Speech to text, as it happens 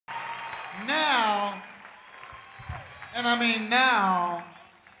Now, and I mean now,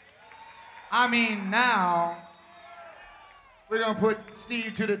 we're gonna put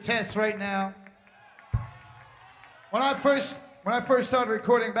Steve to the test right now. When I first started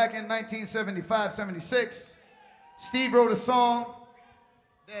recording back in 1975, 76, Steve wrote a song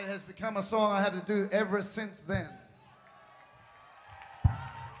that has become a song I have to do ever since then.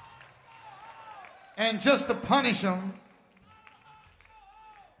 And just to punish him,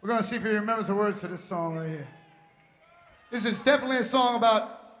 we're gonna see if he remembers the words to this song right here. This is definitely a song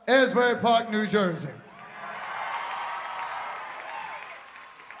about Asbury Park, New Jersey.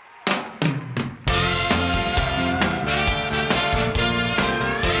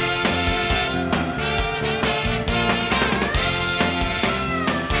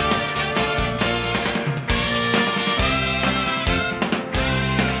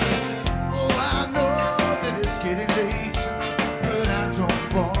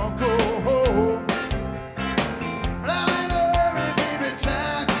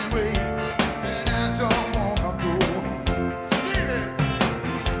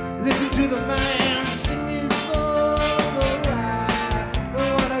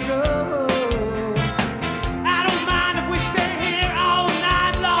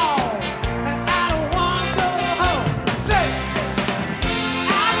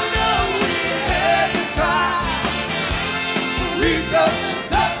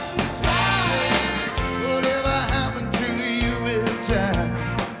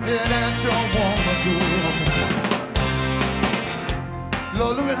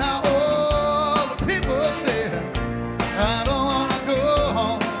 Lord, look at how all the people say, I don't want to go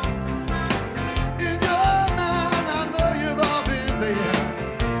home. In your mind, I know you've all been there,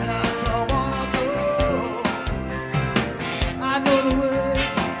 and I don't want to go. I know the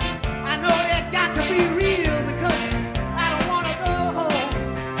words, I know they got to be real, because I don't want to go home.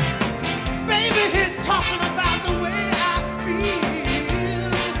 Baby, he's talking about the way I feel.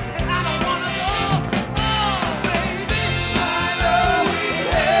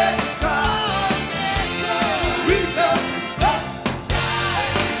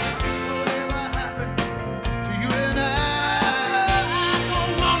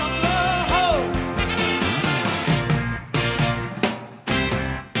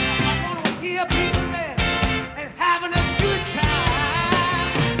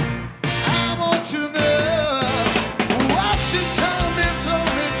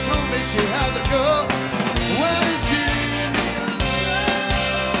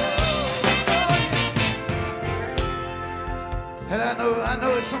 And I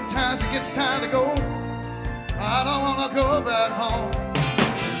know it sometimes it gets time to go. I don't want to go back home.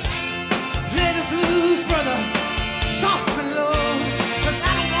 Play the blues, brother, soft and low.